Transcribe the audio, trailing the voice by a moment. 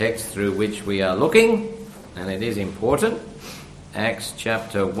text through which we are looking, and it is important. Acts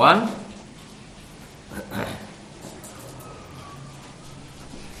chapter 1.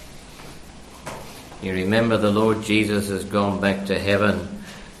 You remember the Lord Jesus has gone back to heaven,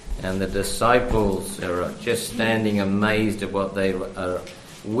 and the disciples are just standing amazed at what they are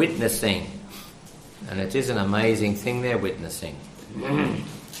witnessing. And it is an amazing thing they're witnessing.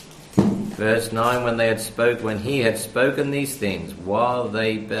 Verse 9, when he had spoken these things, while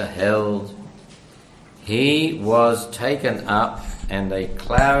they beheld, he was taken up, and a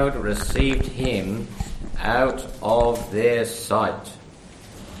cloud received him out of their sight.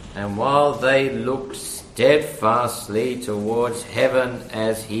 And while they looked steadfastly towards heaven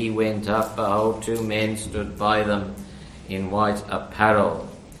as he went up, behold, 2 men stood by them in white apparel,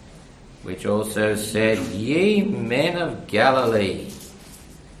 which also said, Ye men of Galilee,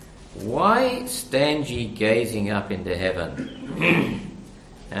 why stand ye gazing up into heaven?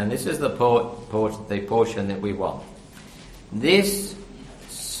 And this is the portion that we want. This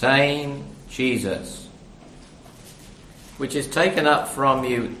same Jesus, which is taken up from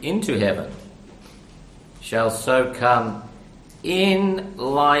you into heaven, shall so come in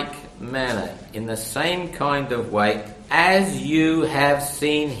like manner, in the same kind of way, as you have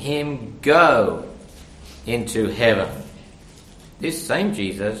seen him go into heaven. This same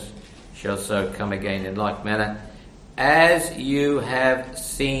Jesus shall so come again in like manner, as you have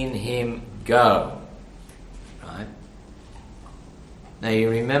seen him go. Right? Now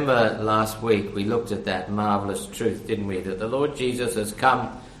you remember last week we looked at that marvellous truth, didn't we? That the Lord Jesus has come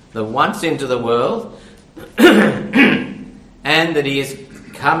the once into the world and that he is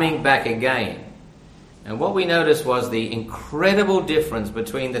coming back again. And what we noticed was the incredible difference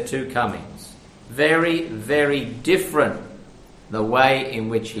between the two comings. Very, very different, the way in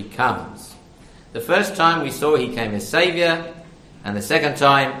which he comes. The first time we saw he came as Saviour, and the second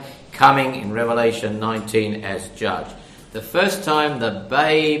time coming in Revelation 19 as Judge. The first time the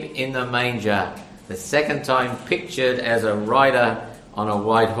babe in the manger, the second time pictured as a rider on a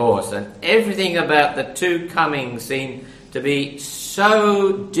white horse. And everything about the two comings seemed to be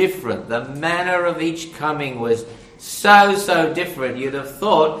so different. The manner of each coming was so different. You'd have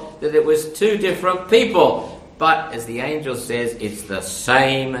thought that it was two different people. But as the angel says, it's the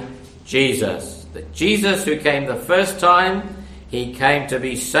same Jesus. The Jesus who came the first time, he came to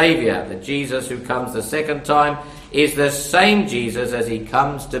be Saviour. The Jesus who comes the second time is the same Jesus as he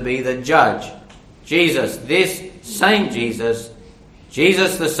comes to be the Judge. Jesus, this same Jesus,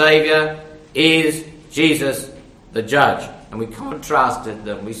 Jesus the Saviour, is Jesus the Judge. And we contrasted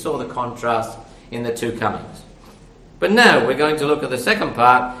them. We saw the contrast in the two comings. But now we're going to look at the second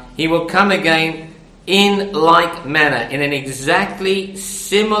part. He will come again in like manner, in an exactly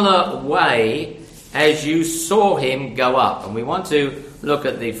similar way as you saw him go up. And we want to look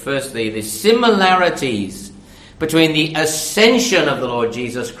at the similarities between the ascension of the Lord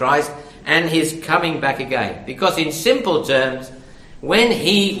Jesus Christ and his coming back again. Because in simple terms, when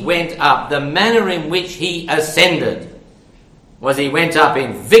he went up, the manner in which he ascended was he went up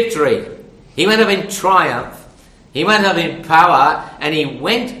in victory. He went up in triumph. He went up in power, and he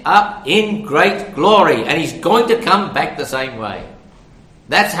went up in great glory. And he's going to come back the same way.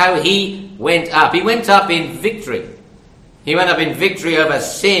 That's how he went up. He went up in victory. He went up in victory over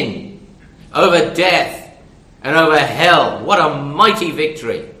sin, over death, and over hell. What a mighty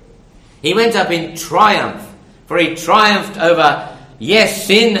victory. He went up in triumph, for he triumphed over, yes,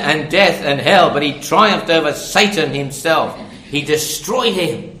 sin and death and hell, but he triumphed over Satan himself. He destroyed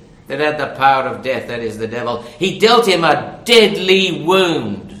him that had the power of death, that is the devil. He dealt him a deadly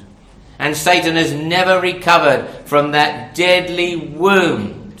wound, and Satan has never recovered from that deadly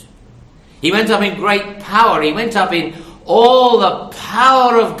wound. He went up in great power. He went up in all the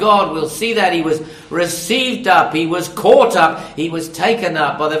power of God. We'll see that he was received up, he was caught up, he was taken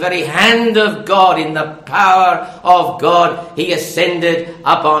up by the very hand of God. In the power of God, he ascended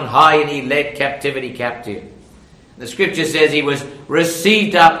up on high, and he led captivity captive. The scripture says he was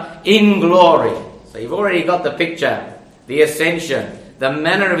received up in glory. So you've already got the picture, the ascension, the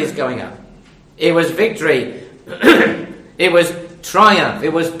manner of his going up. It was victory, it was triumph,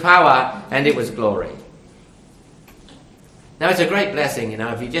 it was power, and it was glory. Now it's a great blessing,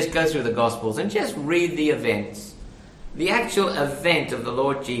 if you just go through the Gospels and just read the events, the actual event of the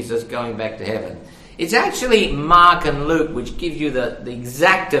Lord Jesus going back to heaven. It's actually Mark and Luke which give you the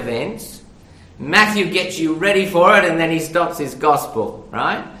exact events. Matthew gets you ready for it, and then he stops his gospel,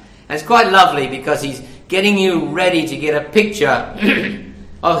 right? And it's quite lovely because he's getting you ready to get a picture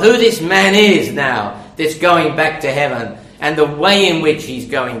of who this man is now that's going back to heaven and the way in which he's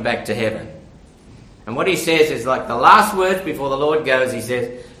going back to heaven. And what he says is like the last words before the Lord goes, he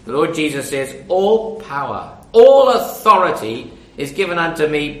says, the Lord Jesus says, all power, all authority is given unto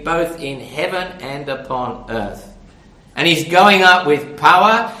me both in heaven and upon earth. And he's going up with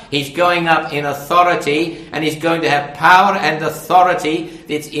power, he's going up in authority, and he's going to have power and authority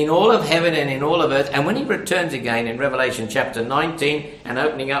that's in all of heaven and in all of earth. And when he returns again in Revelation chapter 19 and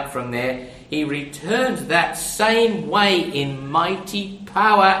opening up from there, he returns that same way in mighty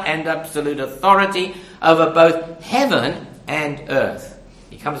power and absolute authority over both heaven and earth.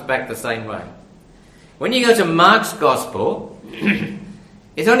 He comes back the same way. When you go to Mark's Gospel,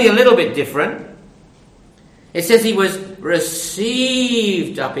 it's only a little bit different. It says he was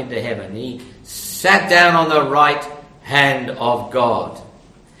received up into heaven. He sat down on the right hand of God.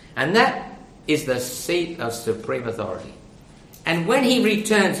 And that is the seat of supreme authority. And when he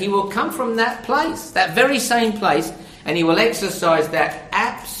returns, he will come from that place, that very same place, and he will exercise that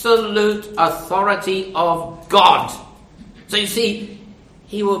absolute authority of God. So you see,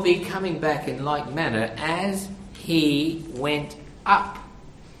 he will be coming back in like manner as he went up.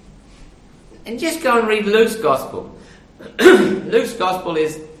 And just go and read Luke's Gospel. Luke's Gospel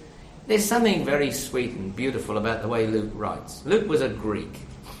there's something very sweet and beautiful about the way Luke writes. Luke was a Greek.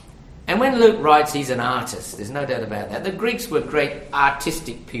 And when Luke writes, he's an artist. There's no doubt about that. The Greeks were great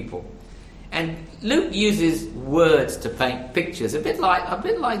artistic people. And Luke uses words to paint pictures, a bit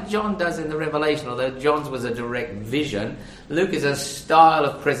like John does in the Revelation, although John's was a direct vision. Luke is a style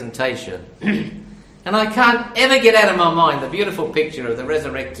of presentation. And I can't ever get out of my mind the beautiful picture of the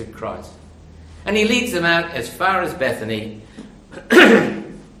resurrected Christ. And he leads them out as far as Bethany. And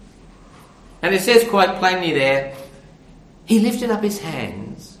it says quite plainly there, he lifted up his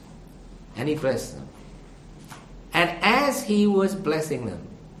hands and he blessed them. And as he was blessing them,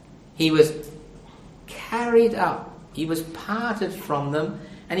 he was carried up. He was parted from them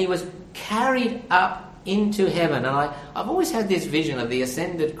and he was carried up into heaven. And I've always had this vision of the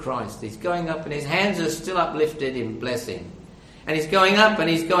ascended Christ. He's going up and his hands are still uplifted in blessing. And he's going up and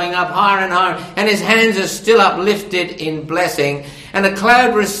he's going up higher and higher. And his hands are still uplifted in blessing. And the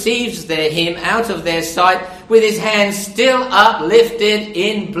cloud receives him out of their sight with his hands still uplifted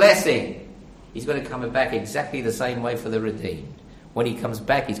in blessing. He's going to come back exactly the same way for the redeemed. When he comes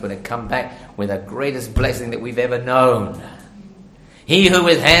back, he's going to come back with the greatest blessing that we've ever known. He who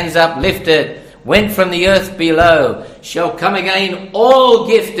with hands uplifted went from the earth below shall come again all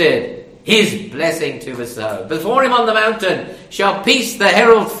gifted. His blessing to bestow. Before him on the mountain shall peace the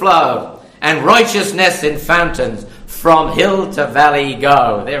herald flow, and righteousness in fountains from hill to valley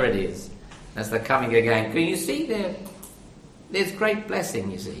go. There it is. That's the coming again. Can you see there? There's great blessing,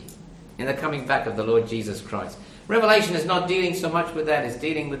 you see, in the coming back of the Lord Jesus Christ. Revelation is not dealing so much with that, it's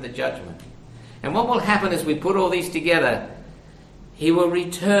dealing with the judgment. And what will happen as we put all these together? He will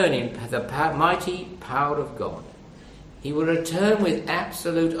return in the mighty power of God. He will return with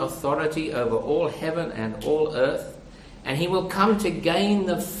absolute authority over all heaven and all earth, and he will come to gain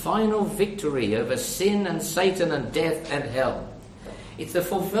the final victory over sin and Satan and death and hell. It's the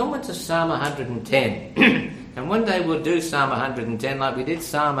fulfillment of Psalm 110. And one day we'll do Psalm 110 like we did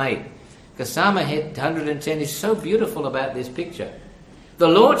Psalm 8, because Psalm 110 is so beautiful about this picture. The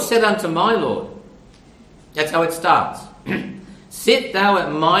Lord said unto my Lord, that's how it starts, sit thou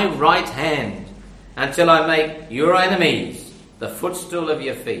at my right hand, until I make your enemies the footstool of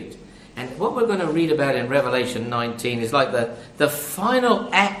your feet. And what we're going to read about in Revelation 19 is like the final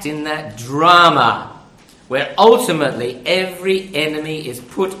act in that drama, where ultimately every enemy is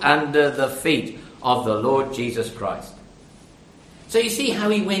put under the feet of the Lord Jesus Christ. So you see how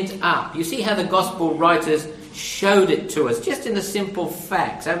he went up. You see how the gospel writers showed it to us, just in the simple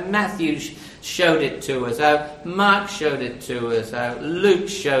facts. How Matthew showed it to us, how Mark showed it to us, how Luke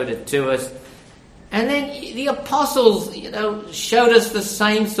showed it to us. And then the apostles, showed us the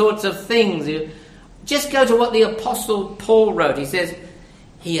same sorts of things. Just go to what the apostle Paul wrote. He says,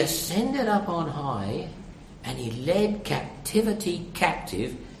 he ascended up on high and he led captivity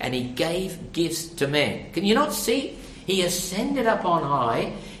captive and he gave gifts to men. Can you not see? He ascended up on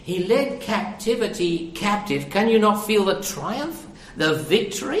high. He led captivity captive. Can you not feel the triumph, the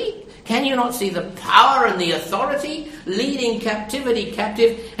victory? Can you not see the power and the authority leading captivity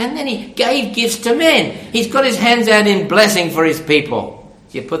captive? And then he gave gifts to men. He's got his hands out in blessing for his people.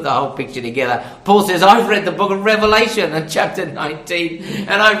 You put the whole picture together. Paul says, I've read the book of Revelation in chapter 19, and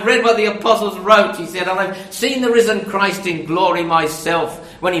I've read what the apostles wrote. He said, and I've seen the risen Christ in glory myself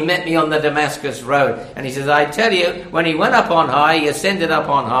when he met me on the Damascus road. And he says, I tell you, when he went up on high, he ascended up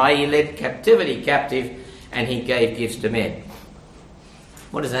on high, he led captivity captive, and he gave gifts to men.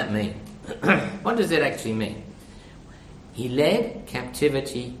 What does that mean? What does it actually mean? He led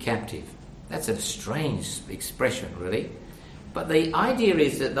captivity captive. That's a strange expression, really. But the idea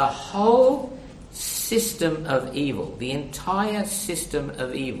is that the whole system of evil, the entire system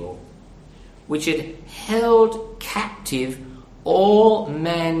of evil, which had held captive all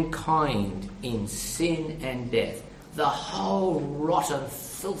mankind in sin and death, the whole rotten,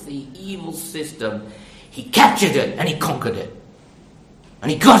 filthy, evil system, he captured it and he conquered it.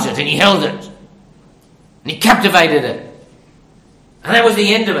 And he got it and he held it. And he captivated it. And that was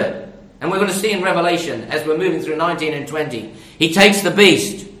the end of it. And we're going to see in Revelation, as we're moving through 19 and 20, he takes the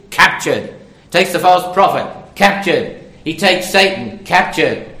beast, captured. Takes the false prophet, captured. He takes Satan,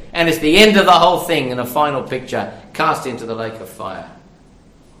 captured. And it's the end of the whole thing in a final picture, cast into the lake of fire.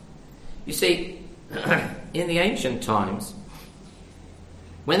 You see, in the ancient times,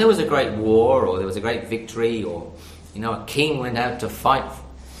 when there was a great war or there was a great victory or, a king went out to fight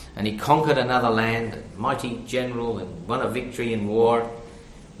and he conquered another land, a mighty general, and won a victory in war,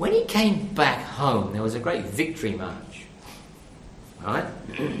 when he came back home, there was a great victory march. Right?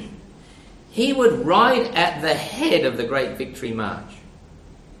 He would ride at the head of the great victory march.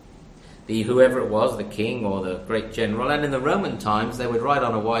 Whoever it was, the king or the great general, and in the Roman times they would ride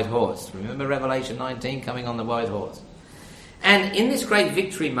on a white horse. Remember Revelation 19, coming on the white horse. And in this great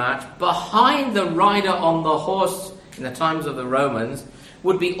victory march, behind the rider on the horse in the times of the Romans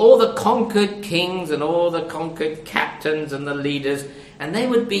would be all the conquered kings and all the conquered captains and the leaders, and they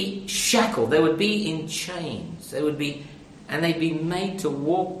would be shackled, they would be in chains, they'd be made to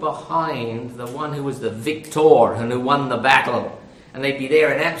walk behind the one who was the victor and who won the battle. And they'd be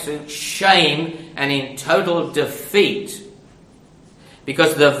there in absolute shame and in total defeat.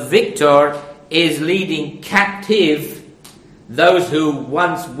 Because the victor is leading captive those who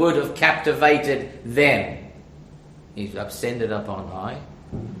once would have captivated them. He's ascended up on high.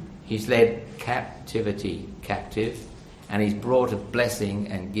 He's led captivity captive. And he's brought a blessing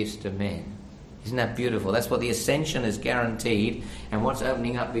and gifts to men. Isn't that beautiful? That's what the ascension is guaranteed. And what's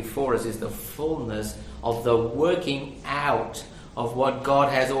opening up before us is the fullness of the working out of what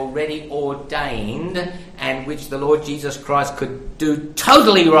God has already ordained and which the Lord Jesus Christ could do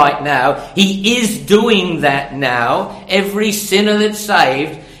totally right now. He is doing that now. Every sinner that's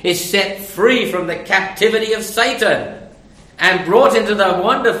saved is set free from the captivity of Satan and brought into the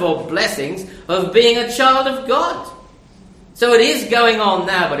wonderful blessings of being a child of God. So it is going on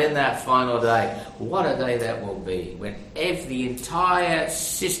now, but in that final day, what a day that will be, when the entire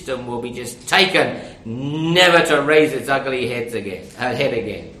system will be just taken, never to raise its ugly head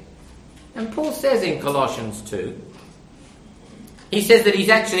again. And Paul says in Colossians 2, he says that he's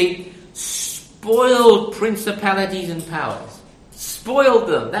actually spoiled principalities and powers. Spoiled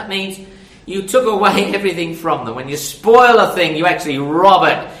them. That means you took away everything from them. When you spoil a thing, you actually rob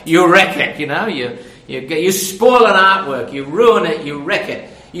it. You wreck it, You spoil an artwork, you ruin it, you wreck it.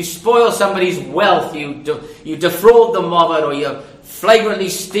 You spoil somebody's wealth, you defraud them of it, or you flagrantly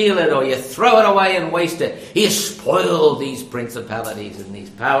steal it, or you throw it away and waste it. He has spoiled these principalities and these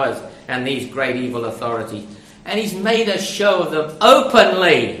powers and these great evil authorities. And he's made a show of them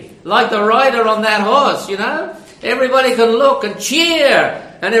openly, like the rider on that horse, Everybody can look and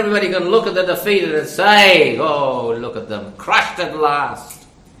cheer, and everybody can look at the defeated and say, oh, look at them, crushed at last.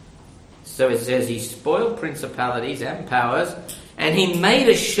 So it says he spoiled principalities and powers, and he made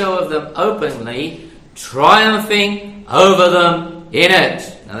a show of them openly, triumphing over them in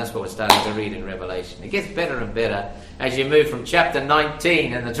it. Now that's what we're starting to read in Revelation. It gets better and better as you move from chapter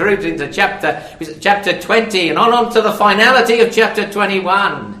 19 and the route into chapter 20 and on to the finality of chapter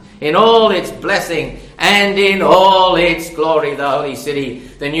 21 in all its blessing and in all its glory, the holy city,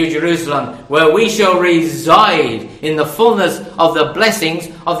 the New Jerusalem, where we shall reside in the fullness of the blessings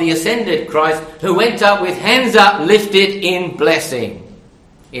of the ascended Christ, who went up with hands uplifted in blessing.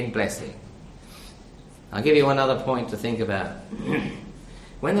 In blessing. I'll give you another point to think about.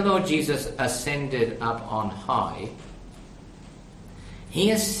 When the Lord Jesus ascended up on high, he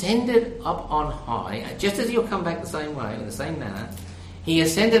ascended up on high, just as he'll come back the same way, in the same manner, he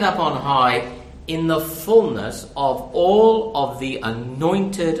ascended up on high in the fullness of all of the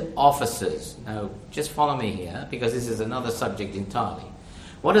anointed offices. Now, just follow me here, because this is another subject entirely.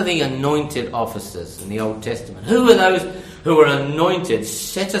 What are the anointed offices in the Old Testament? Who are those who are anointed,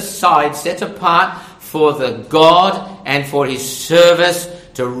 set aside, set apart for the God and for his service,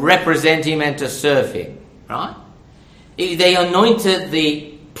 to represent him and to serve him? Right? They anointed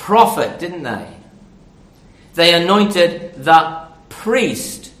the prophet, didn't they? They anointed the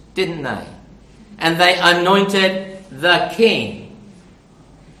priest, didn't they? And they anointed the king.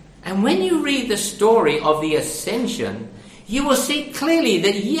 And when you read the story of the ascension, you will see clearly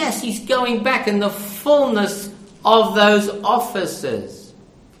that, yes, he's going back in the fullness of those offices.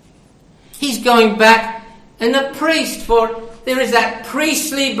 He's going back in the priest, for there is that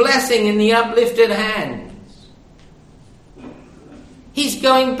priestly blessing in the uplifted hands. He's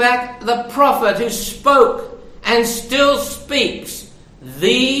going back the prophet who spoke and still speaks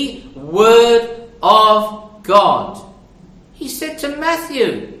the word of God. He said to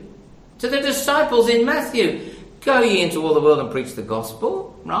Matthew, to the disciples in Matthew, go ye into all the world and preach the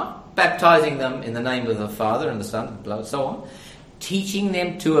gospel, right? Baptizing them in the name of the Father and the Son and the blood, so on. Teaching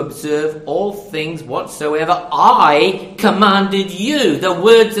them to observe all things whatsoever I commanded you. The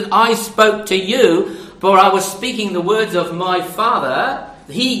words that I spoke to you, for I was speaking the words of my Father.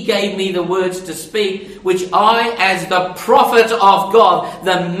 He gave me the words to speak, which I, as the prophet of God,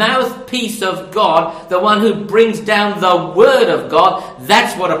 the mouthpiece of God, the one who brings down the word of God,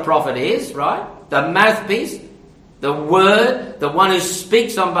 that's what a prophet is, right? The mouthpiece, the word, the one who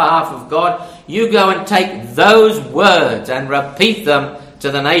speaks on behalf of God. You go and take those words and repeat them to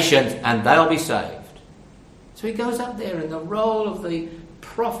the nations, and they'll be saved. So he goes up there in the role of the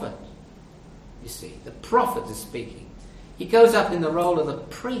prophet. You see, the prophet is speaking. He goes up in the role of the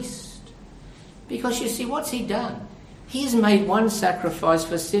priest. Because you see, what's he done? He has made one sacrifice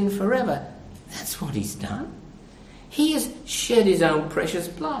for sin forever. That's what he's done. He has shed his own precious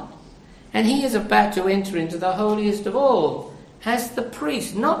blood. And he is about to enter into the holiest of all as the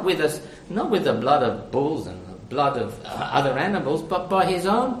priest, not with the blood of bulls and the blood of other animals, but by his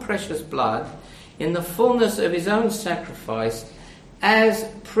own precious blood, in the fullness of his own sacrifice. As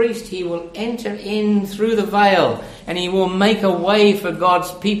priest, he will enter in through the veil, and he will make a way for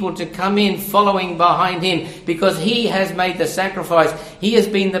God's people to come in following behind him, because he has made the sacrifice. He has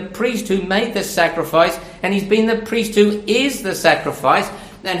been the priest who made the sacrifice, and he's been the priest who is the sacrifice,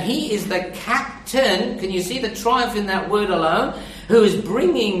 and he is the captain. Can you see the triumph in that word alone? Who is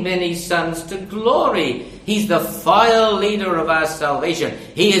bringing many sons to glory. He's the file leader of our salvation.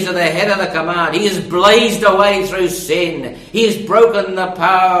 He is at the head of the command. He has blazed away through sin. He has broken the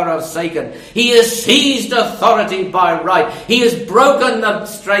power of Satan. He has seized authority by right. He has broken the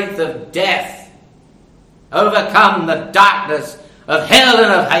strength of death, overcome the darkness of hell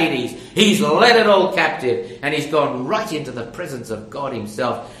and of Hades. He's led it all captive, and he's gone right into the presence of God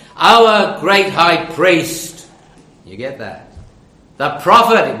himself, our great high priest. You get that? The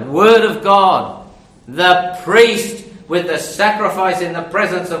prophet, word of God. The priest with the sacrifice in the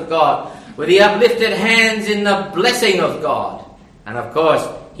presence of God. With the uplifted hands in the blessing of God. And of course,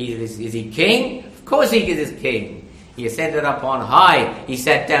 is he king? Of course he is king. He ascended up on high. He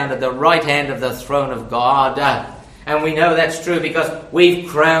sat down at the right hand of the throne of God. And we know that's true because we've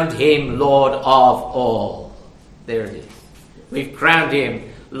crowned him Lord of all. There it is. We've crowned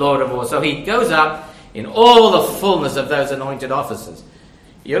him Lord of all. So he goes up in all the fullness of those anointed offices.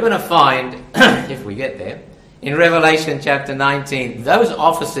 You're going to find, if we get there, in Revelation chapter 19, those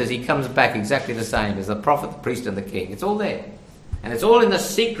offices, he comes back exactly the same as the prophet, the priest, and the king. It's all there. And it's all in the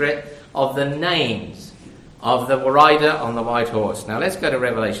secret of the names of the rider on the white horse. Now let's go to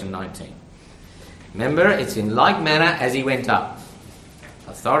Revelation 19. Remember, it's in like manner as he went up.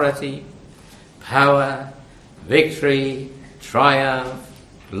 Authority, power, victory, triumph,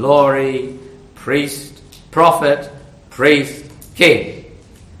 glory, priest, prophet, priest, king.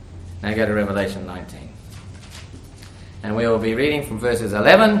 Now go to Revelation 19. And we will be reading from verses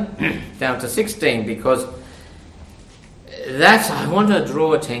 11 down to 16, because I want to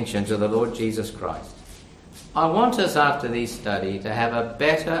draw attention to the Lord Jesus Christ. I want us, after this study, to have a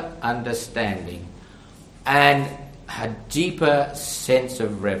better understanding and a deeper sense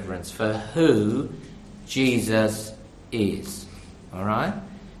of reverence for who Jesus is. All right?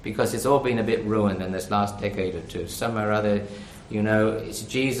 Because it's all been a bit ruined in this last decade or two. Some or other, it's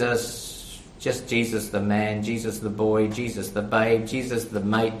Jesus, just Jesus the man, Jesus the boy, Jesus the babe, Jesus the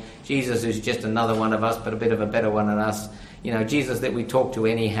mate, Jesus who's just another one of us, but a bit of a better one than us. Jesus that we talk to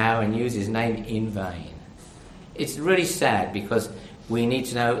anyhow and use his name in vain. It's really sad, because we need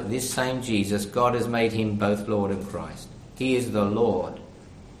to know this same Jesus, God has made him both Lord and Christ. He is the Lord.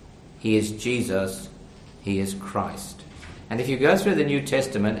 He is Jesus. He is Christ. And if you go through the New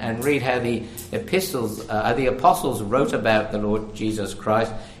Testament and read how the apostles wrote about the Lord Jesus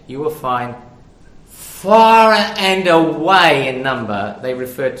Christ, you will find far and away in number they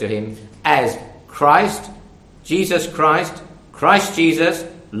referred to him as Christ, Jesus Christ, Christ Jesus,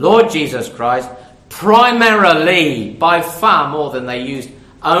 Lord Jesus Christ, primarily, by far more than they used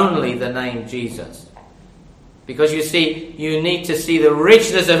only the name Jesus. Because you see, you need to see the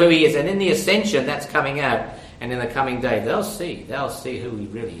richness of who he is, and in the ascension that's coming out. And in the coming day, they'll see who he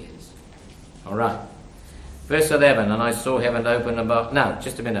really is. All right. Verse 11, and I saw heaven open above. No,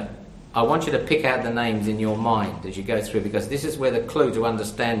 just a minute. I want you to pick out the names in your mind as you go through, because this is where the clue to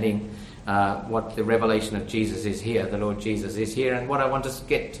understanding what the revelation of Jesus is here, the Lord Jesus is here, and what I want to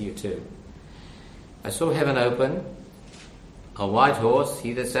get to you to. I saw heaven open, a white horse,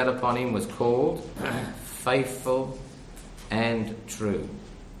 he that sat upon him was called Faithful and True.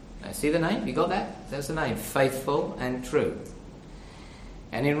 Now, see the name? You got that? That's the name, Faithful and True.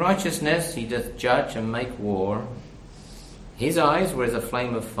 And in righteousness he doth judge and make war. His eyes were as a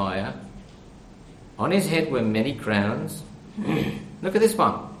flame of fire. On his head were many crowns. Look at this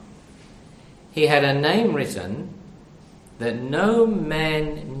one. He had a name written that no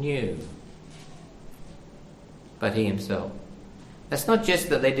man knew but he himself. That's not just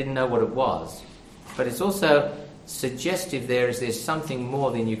that they didn't know what it was, but it's also suggestive there's something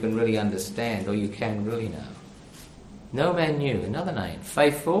more than you can really understand or you can really know. No man knew. Another name.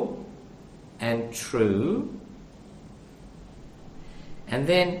 Faithful and True. And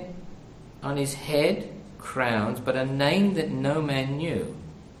then on his head, crowns, but a name that no man knew.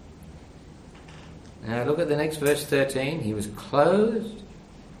 Now look at the next verse 13. He was clothed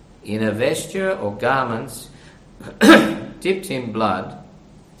in a vesture or garments dipped in blood,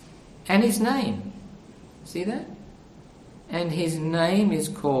 and his name. See that? And his name is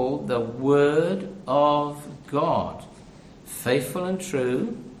called the Word of God. Faithful and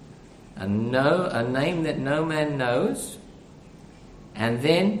true, a name that no man knows, and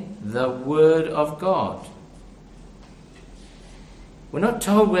then the Word of God. We're not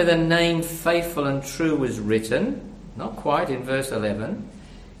told where the name Faithful and True was written, not quite in verse 11.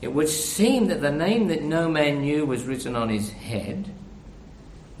 It would seem that the name that no man knew was written on his head.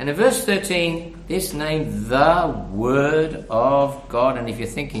 And in verse 13, this name, the Word of God. And if you're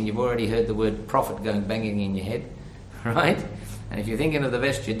thinking, you've already heard the word prophet going banging in your head, right? And if you're thinking of the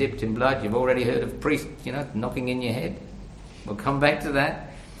vesture dipped in blood, you've already heard of priest, knocking in your head. We'll come back to that.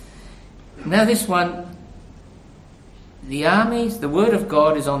 Now this one, the armies, the Word of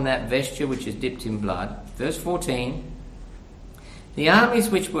God is on that vesture which is dipped in blood. Verse 14, the armies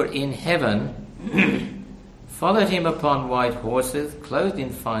which were in heaven followed him upon white horses, clothed in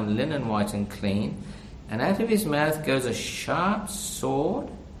fine linen, white and clean, and out of his mouth goes a sharp sword,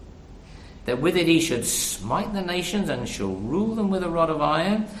 that with it he should smite the nations and shall rule them with a rod of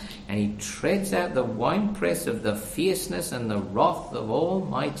iron, and he treads out the winepress of the fierceness and the wrath of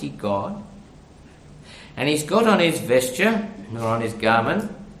Almighty God. And he's got on his vesture, or on his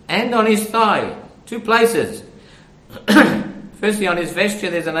garment, and on his thigh, 2 places. Firstly, on his vesture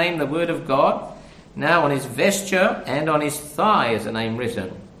there's a name, the Word of God. Now on his vesture and on his thigh is a name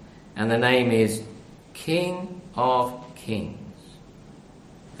written. And the name is King of Kings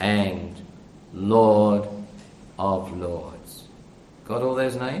and Lord of Lords. Got all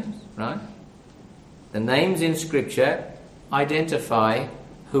those names, right? The names in Scripture identify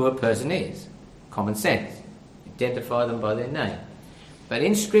who a person is. Common sense. Identify them by their name. But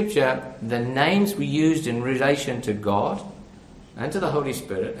in Scripture, the names were used in relation to God and to the Holy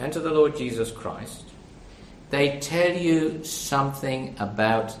Spirit and to the Lord Jesus Christ. They tell you something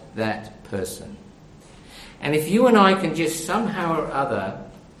about that person. And if you and I can just somehow or other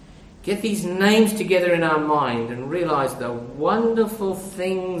get these names together in our mind and realize the wonderful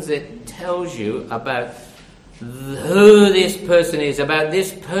things it tells you about who this person is, about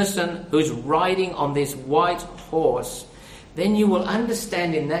this person who's riding on this white horse, then you will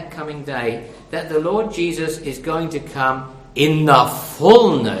understand in that coming day that the Lord Jesus is going to come in the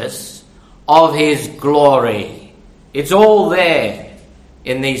fullness of his glory. It's all there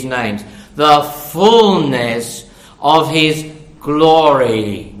in these names. The fullness of his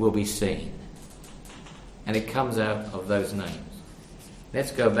glory will be seen. And it comes out of those names.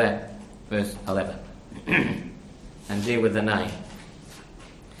 Let's go back, verse 11, and deal with the name.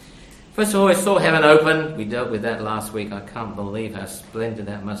 First of all, I saw heaven open. We dealt with that last week. I can't believe how splendid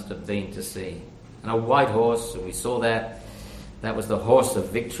that must have been to see. And a white horse, we saw that. That was the horse of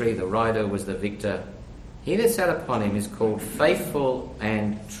victory. The rider was the victor. He that sat upon him is called Faithful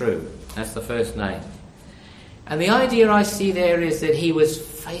and True. That's the first name. And the idea I see there is that he was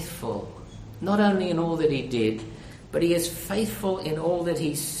faithful, not only in all that he did, but he is faithful in all that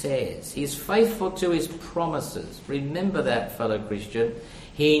he says. He is faithful to his promises. Remember that, fellow Christian.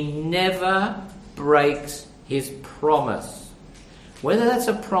 He never breaks his promise. Whether that's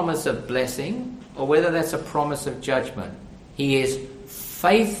a promise of blessing or whether that's a promise of judgment, he is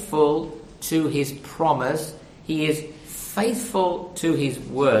faithful to his promise. He is faithful to his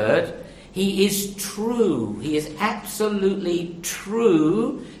word. He is true. He is absolutely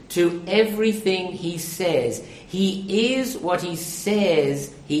true to everything he says. He is what he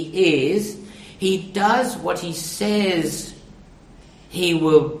says he is. He does what he says he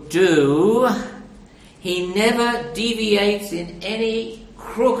will do. He never deviates in any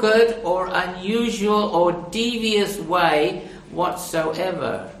crooked or unusual or devious way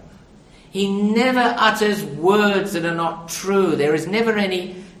whatsoever. He never utters words that are not true. There is never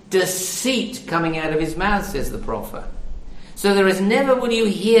any deceit coming out of his mouth, says the prophet. So there is never will you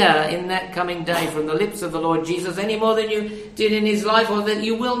hear in that coming day from the lips of the Lord Jesus any more than you did in his life or that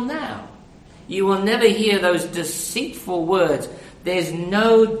you will now. You will never hear those deceitful words. There's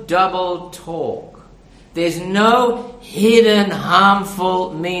no double talk. There's no hidden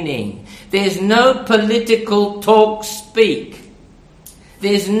harmful meaning. There's no political talk speak.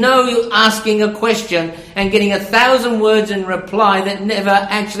 There's no asking a question and getting 1,000 words in reply that never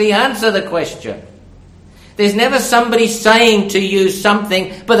actually answer the question. There's never somebody saying to you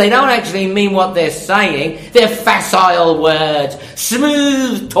something, but they don't actually mean what they're saying. They're facile words,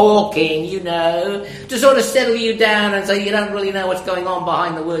 smooth talking, to sort of settle you down and say you don't really know what's going on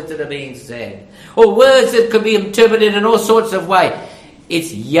behind the words that are being said. Or words that could be interpreted in all sorts of ways.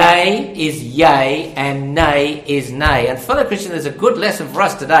 It's yea is yea and nay is nay. And fellow Christian, there's a good lesson for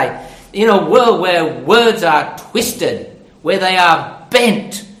us today. In a world where words are twisted, where they are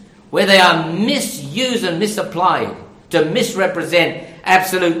bent, where they are misused and misapplied to misrepresent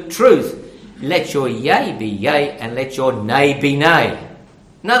absolute truth, let your yea be yea and let your nay be nay.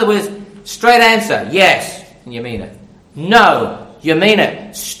 In other words, straight answer, yes, and you mean it. No, you mean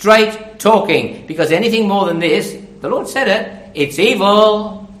it. Straight talking. Because anything more than this, the Lord said it, it's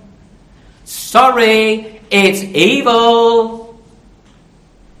evil. Sorry, it's evil.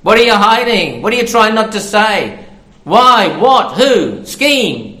 What are you hiding? What are you trying not to say? Why? What? Who?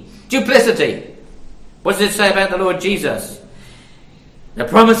 Scheme. Duplicity. What does it say about the Lord Jesus? The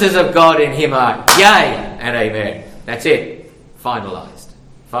promises of God in him are yea and amen. That's it. Finalized.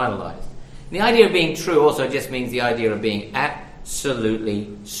 And the idea of being true also just means the idea of being absolutely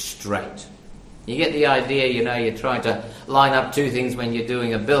straight. You get the idea, you're trying to line up two things when you're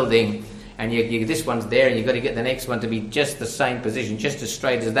doing a building, and you this one's there, and you've got to get the next one to be just the same position, just as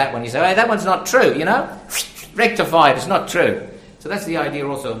straight as that one. You say, hey, that one's not true, rectified, it's not true. So that's the idea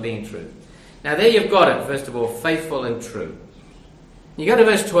also of being true. Now there you've got it, first of all, faithful and true. You go to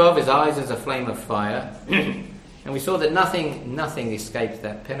verse 12, his eyes as a flame of fire, and we saw that nothing escapes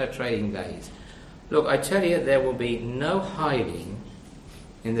that penetrating gaze. Look, I tell you, there will be no hiding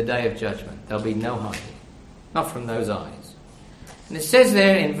in the day of judgment. There'll be no hiding, not from those eyes. And it says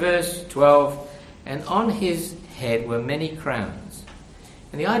there in verse 12, and on his head were many crowns.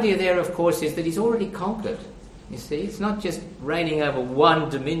 And the idea there, of course, is that he's already conquered. You see, it's not just reigning over one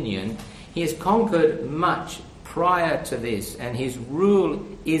dominion. He has conquered much prior to this, and his rule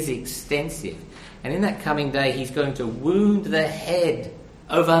is extensive. And in that coming day, he's going to wound the head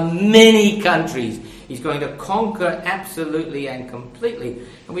over many countries. He's going to conquer absolutely and completely.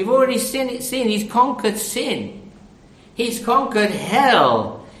 And we've already seen he's conquered sin. He's conquered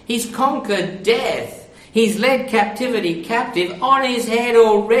hell. He's conquered death. He's led captivity captive. On his head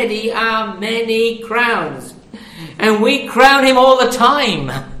already are many crowns. And we crown him all the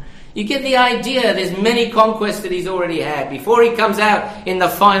time. You get the idea. There's many conquests that he's already had before he comes out in the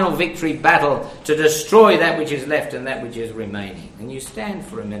final victory battle to destroy that which is left and that which is remaining. And you stand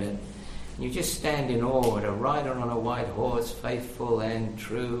for a minute. You just stand in awe at a rider on a white horse, faithful and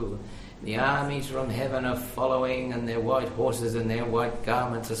true. The armies from heaven are following, and their white horses and their white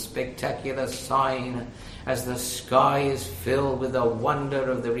garments, a spectacular sign as the sky is filled with the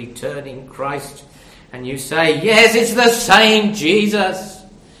wonder of the returning Christ. And you say, yes, it's the same Jesus.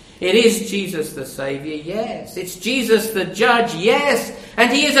 It is Jesus the Saviour, yes. It's Jesus the Judge, yes.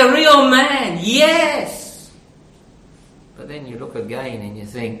 And he is a real man, yes. But then you look again and you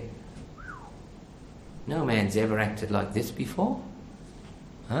think, no man's ever acted like this before.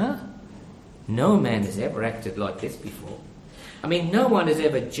 Huh? No man has ever acted like this before. I mean, no one has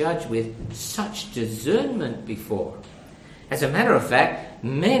ever judged with such discernment before. As a matter of fact,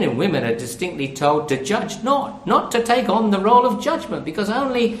 men and women are distinctly told to judge not to take on the role of judgment, because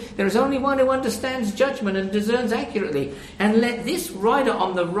there is only one who understands judgment and discerns accurately. And let this rider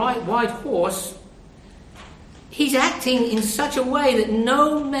on the white horse, he's acting in such a way that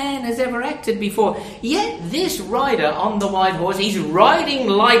no man has ever acted before. Yet this rider on the white horse, he's riding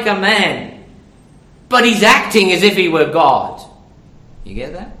like a man, but he's acting as if he were God. You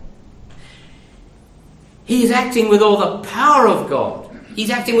get that? He is acting with all the power of God. He's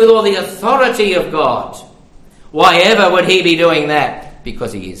acting with all the authority of God. Why ever would he be doing that?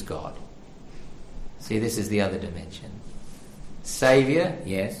 Because he is God. See, this is the other dimension. Saviour,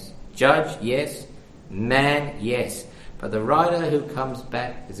 yes. Judge, yes. Man, yes. But the rider who comes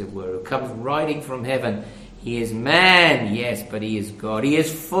back, as it were, who comes riding from heaven, he is man, yes, but he is God. He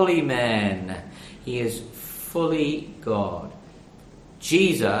is fully man. He is fully God.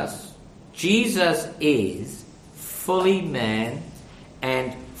 Jesus is fully man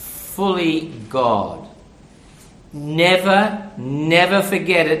and fully God. Never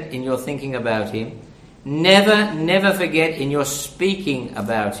forget it in your thinking about him. Never forget in your speaking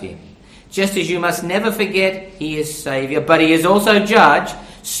about him. Just as you must never forget he is Saviour, but he is also Judge,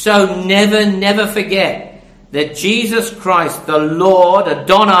 so never forget that Jesus Christ, the Lord,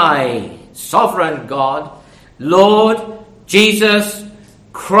 Adonai, Sovereign God, Lord Jesus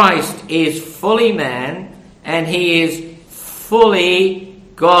Christ is fully man and he is fully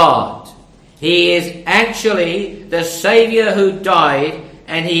God. He is actually the Saviour who died,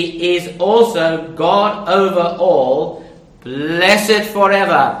 and he is also God over all, blessed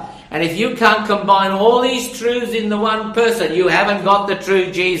forever. And if you can't combine all these truths in the one person, you haven't got the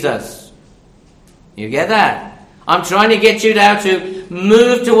true Jesus. You get that? I'm trying to get you now to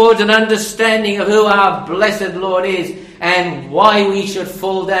move towards an understanding of who our blessed Lord is and why we should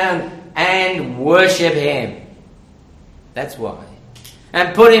fall down and worship him. That's why.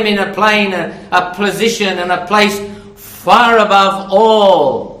 And put him in a plane, a position and a place far above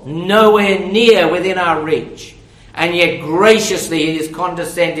all, nowhere near within our reach. And yet graciously he has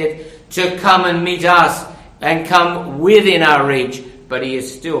condescended to come and meet us and come within our reach. But he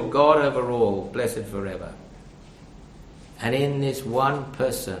is still God over all, blessed forever. And in this one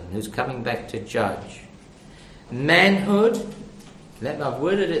person who's coming back to judge, manhood, I've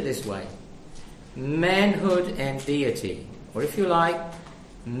worded it this way, manhood and deity, or if you like,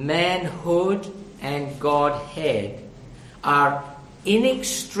 manhood and Godhead are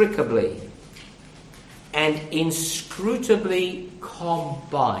inextricably and inscrutably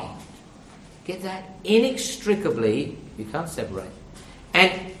combined. Get that? Inextricably, you can't separate.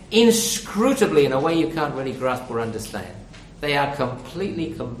 And inscrutably, in a way you can't really grasp or understand. They are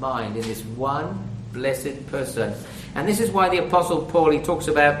completely combined in this one blessed person. And this is why the Apostle Paul, he talks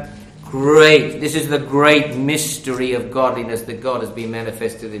about this is the great mystery of godliness, that God has been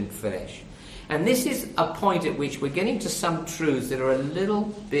manifested in flesh. And this is a point at which we're getting to some truths that are a little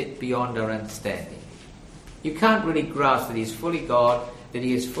bit beyond our understanding. You can't really grasp that he is fully God, that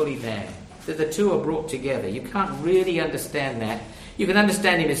he is fully man, that the two are brought together. You can't really understand that. You can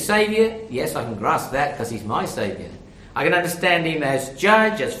understand him as Saviour. Yes, I can grasp that because he's my Saviour. I can understand him as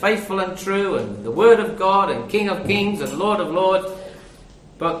Judge, as faithful and true, and the Word of God, and King of Kings, and Lord of Lords.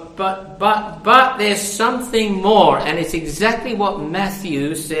 But there's something more, and it's exactly what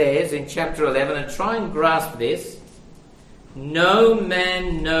Matthew says in chapter 11, and try and grasp this. No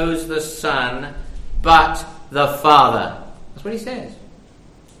man knows the Son but the Father. That's what he says.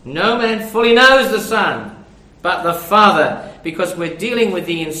 No man fully knows the Son but the Father, because we're dealing with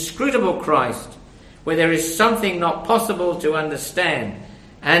the inscrutable Christ, where there is something not possible to understand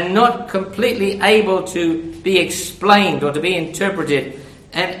and not completely able to be explained or to be interpreted.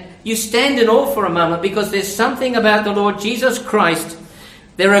 And you stand in awe for a moment, because there's something about the Lord Jesus Christ.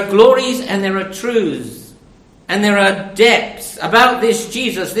 There are glories and there are truths and there are depths about this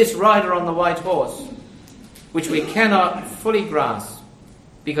Jesus, this rider on the white horse, which we cannot fully grasp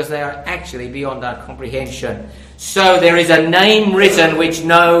because they are actually beyond our comprehension. So there is a name written which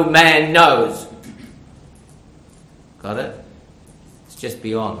no man knows. Got it? It's just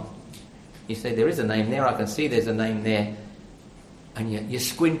beyond. You say, there is a name there, I can see there's a name there. And you're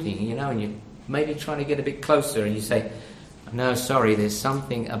squinting, and you're maybe trying to get a bit closer, and you say, no, sorry, there's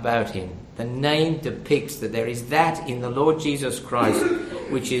something about him. The name depicts that there is that in the Lord Jesus Christ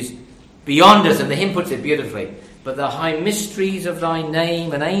which is beyond us, and the hymn puts it beautifully. But the high mysteries of thy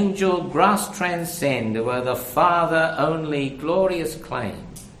name an angel grass transcend, where the Father only glorious claim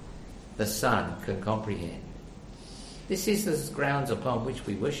the Son can comprehend. This is the grounds upon which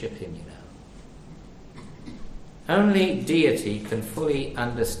we worship him, Only deity can fully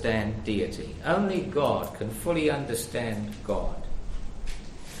understand deity. Only God can fully understand God.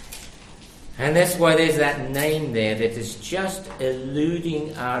 And that's why there's that name there that is just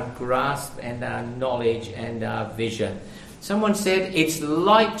eluding our grasp and our knowledge and our vision. Someone said, it's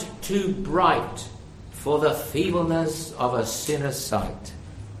light too bright for the feebleness of a sinner's sight.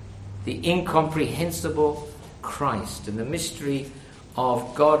 The incomprehensible Christ and the mystery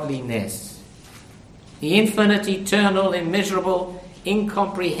of godliness. The infinite, eternal, immeasurable,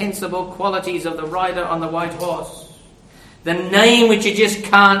 incomprehensible qualities of the rider on the white horse. The name which you just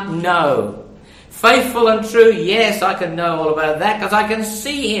can't know. Faithful and true, yes, I can know all about that because I can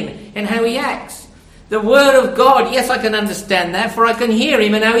see him and how he acts. The Word of God, yes, I can understand that, for I can hear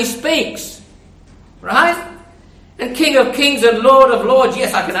him and how he speaks. Right? And King of Kings and Lord of Lords,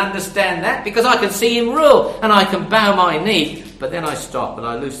 yes, I can understand that because I can see him rule and I can bow my knee. But then I stop and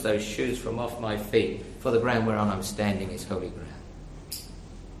I loose those shoes from off my feet, for the ground whereon I'm standing is holy ground.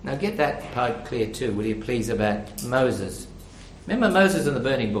 Now get that part clear too, will you please, about Moses. Remember Moses in the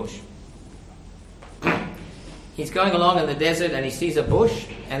burning bush? He's going along in the desert and he sees a bush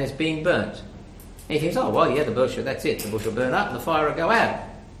and it's being burnt. And he thinks, oh, well, yeah, the bush, that's it. The bush will burn up and the fire will go out.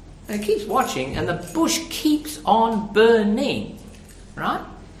 And he keeps watching and the bush keeps on burning, right?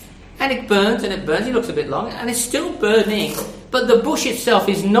 And it burns and it burns. He looks a bit long and it's still burning. But the bush itself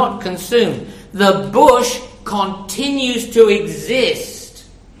is not consumed. The bush continues to exist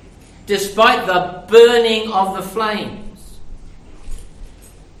despite the burning of the flames.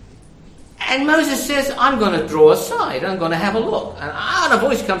 And Moses says, I'm going to draw aside. I'm going to have a look. And a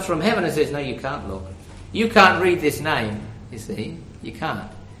voice comes from heaven and says, no, you can't look. You can't read this name, you see. You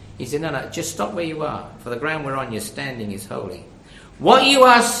can't. He said, no, just stop where you are. For the ground whereon you're standing is holy. What you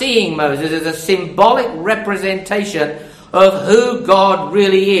are seeing, Moses, is a symbolic representation of who God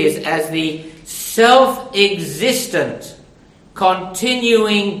really is as the self-existent,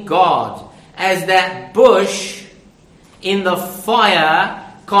 continuing God. As that bush in the fire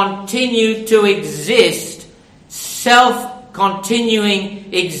continued to exist,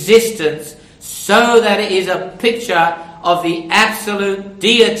 self-continuing existence, so that it is a picture of the absolute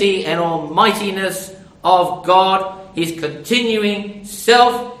deity and almightiness of God, his continuing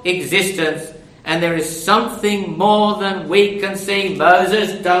self-existence. And there is something more than we can see.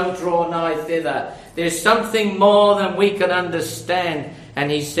 Moses, don't draw nigh thither. There's something more than we can understand.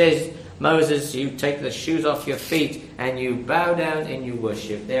 And he says, Moses, you take the shoes off your feet and you bow down and you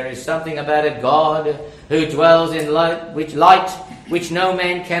worship. There is something about a God who dwells in light which no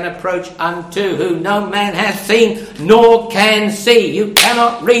man can approach unto, who no man has seen nor can see. You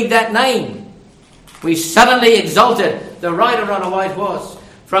cannot read that name. We suddenly exalted the rider on a white horse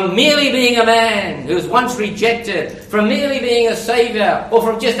from merely being a man who was once rejected, from merely being a saviour, or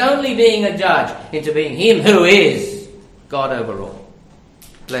from just only being a judge, into being him who is God over all.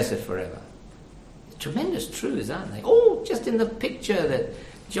 Blessed forever. Tremendous truths, aren't they? All just in the picture that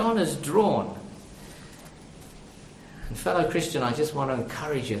John has drawn. And fellow Christian, I just want to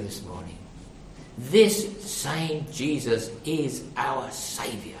encourage you this morning. This same Jesus is our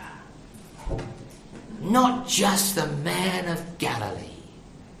Saviour. Not just the man of Galilee.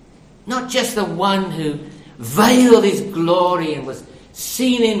 Not just the one who veiled his glory and was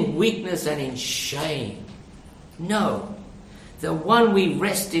seen in weakness and in shame. No. The one we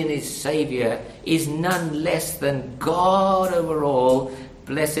rest in, his Saviour, is none less than God over all,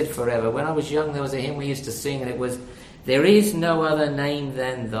 blessed forever. When I was young, there was a hymn we used to sing, and it was, there is no other name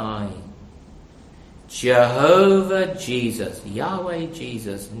than thine. Jehovah Jesus, Yahweh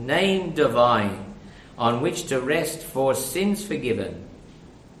Jesus, name divine, on which to rest for sins forgiven,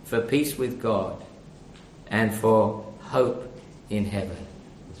 for peace with God, and for hope in heaven.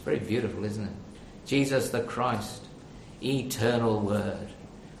 It's very beautiful, isn't it? Jesus the Christ, eternal Word,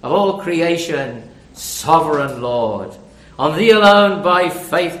 of all creation, sovereign Lord. On thee alone by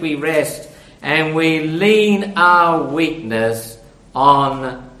faith we rest, and we lean our weakness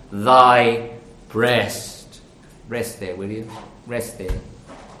on thy breast. Rest there, will you? Rest there.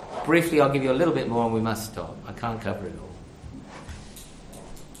 Briefly, I'll give you a little bit more and we must stop. I can't cover it all.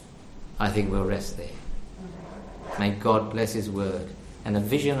 I think we'll rest there. May God bless his word. And a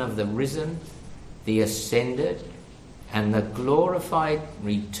vision of the risen, the ascended, and the glorified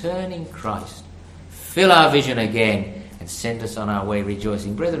returning Christ fill our vision again and send us on our way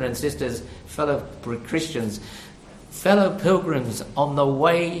rejoicing. Brethren and sisters, fellow Christians, fellow pilgrims on the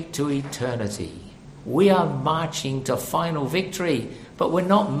way to eternity, we are marching to final victory, but we're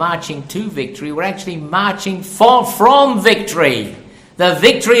not marching to victory, we're actually marching from victory. The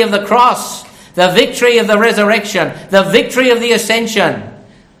victory of the cross, the victory of the resurrection, the victory of the ascension.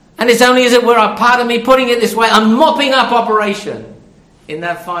 And it's only as it were a part of me putting it this way, a mopping up operation in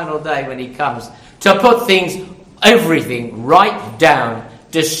that final day when he comes to put things, everything right down,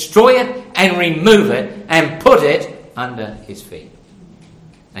 destroy it and remove it and put it under his feet.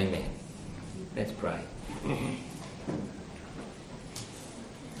 Amen. Let's pray.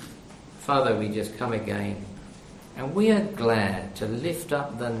 Father, we just come again, and we are glad to lift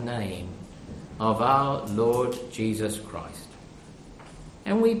up the name of our Lord Jesus Christ.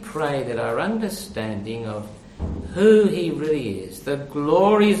 And we pray that our understanding of who he really is, the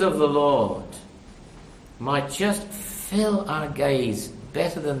glories of the Lord, might just fill our gaze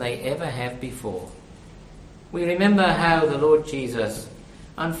better than they ever have before. We remember how the Lord Jesus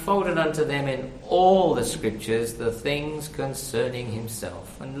unfolded unto them in all the scriptures the things concerning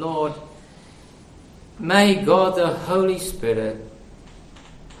himself. And Lord, may God the Holy Spirit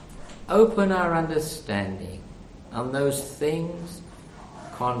open our understanding on those things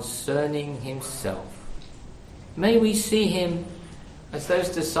concerning himself. May we see him As those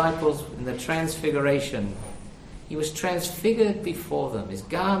disciples in the transfiguration, he was transfigured before them. His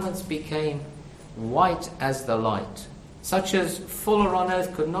garments became white as the light, such as fuller on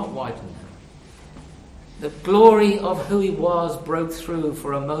earth could not whiten them. The glory of who he was broke through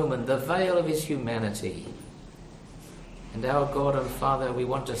for a moment, the veil of his humanity. And our God and Father, we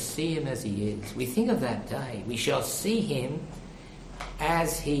want to see him as he is. We think of that day. We shall see him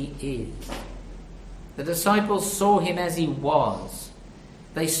as he is. The disciples saw him as he was.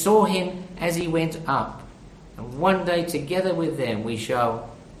 They saw him as he went up. And one day together with them we shall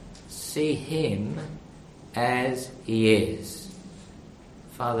see him as he is.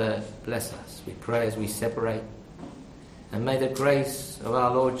 Father, bless us, we pray, as we separate. And may the grace of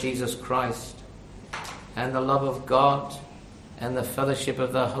our Lord Jesus Christ and the love of God and the fellowship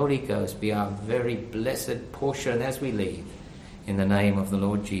of the Holy Ghost be our very blessed portion as we leave. In the name of the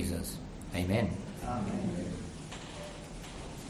Lord Jesus. Amen. Amen.